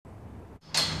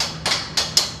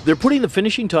They're putting the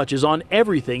finishing touches on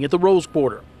everything at the Rose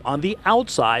Quarter. On the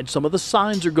outside, some of the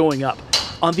signs are going up.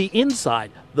 On the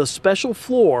inside, the special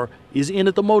floor is in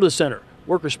at the Moda Center.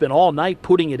 Workers spent all night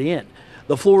putting it in.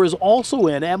 The floor is also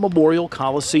in at Memorial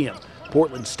Coliseum.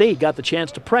 Portland State got the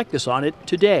chance to practice on it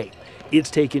today. It's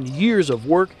taken years of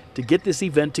work to get this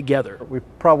event together. We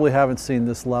probably haven't seen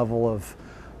this level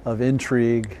of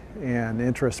intrigue and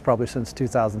interest probably since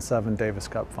 2007 Davis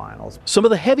Cup Finals. Some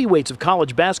of the heavyweights of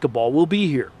college basketball will be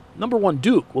here. Number 1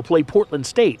 Duke will play Portland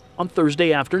State on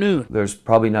Thursday afternoon. There's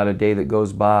probably not a day that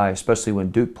goes by, especially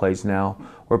when Duke plays now,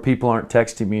 where people aren't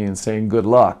texting me and saying good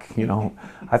luck. You know,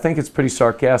 I think it's pretty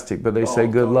sarcastic, but they say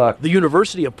good luck. The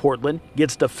University of Portland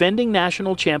gets defending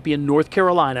national champion North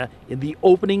Carolina in the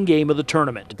opening game of the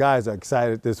tournament. The guys are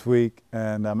excited this week,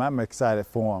 and I'm excited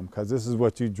for them because this is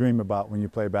what you dream about when you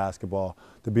play basketball,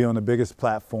 to be on the biggest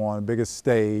platform, the biggest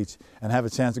stage, and have a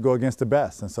chance to go against the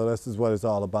best. And so this is what it's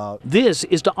all about. This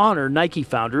is to honor Nike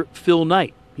founder Phil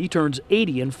Knight. He turns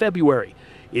 80 in February.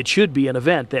 It should be an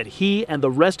event that he and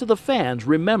the rest of the fans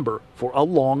remember for a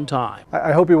long time.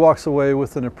 I hope he walks away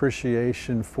with an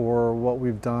appreciation for what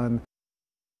we've done.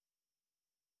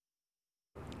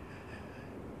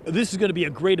 This is going to be a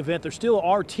great event. There still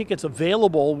are tickets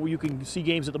available where you can see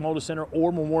games at the Moda Center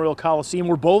or Memorial Coliseum,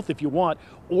 or both if you want.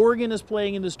 Oregon is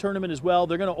playing in this tournament as well.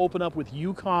 They're going to open up with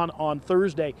UConn on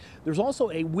Thursday. There's also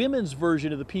a women's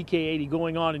version of the PK80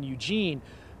 going on in Eugene.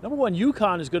 Number 1,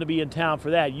 UConn is going to be in town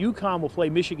for that. UConn will play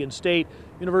Michigan State.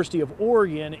 University of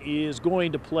Oregon is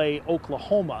going to play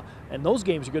Oklahoma, and those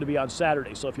games are going to be on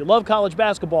Saturday. So if you love college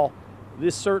basketball,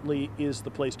 this certainly is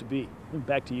the place to be.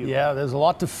 Back to you. Yeah, there's a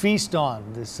lot to feast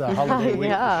on this holiday week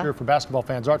for sure for basketball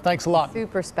fans. Art, thanks a lot.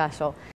 Super special.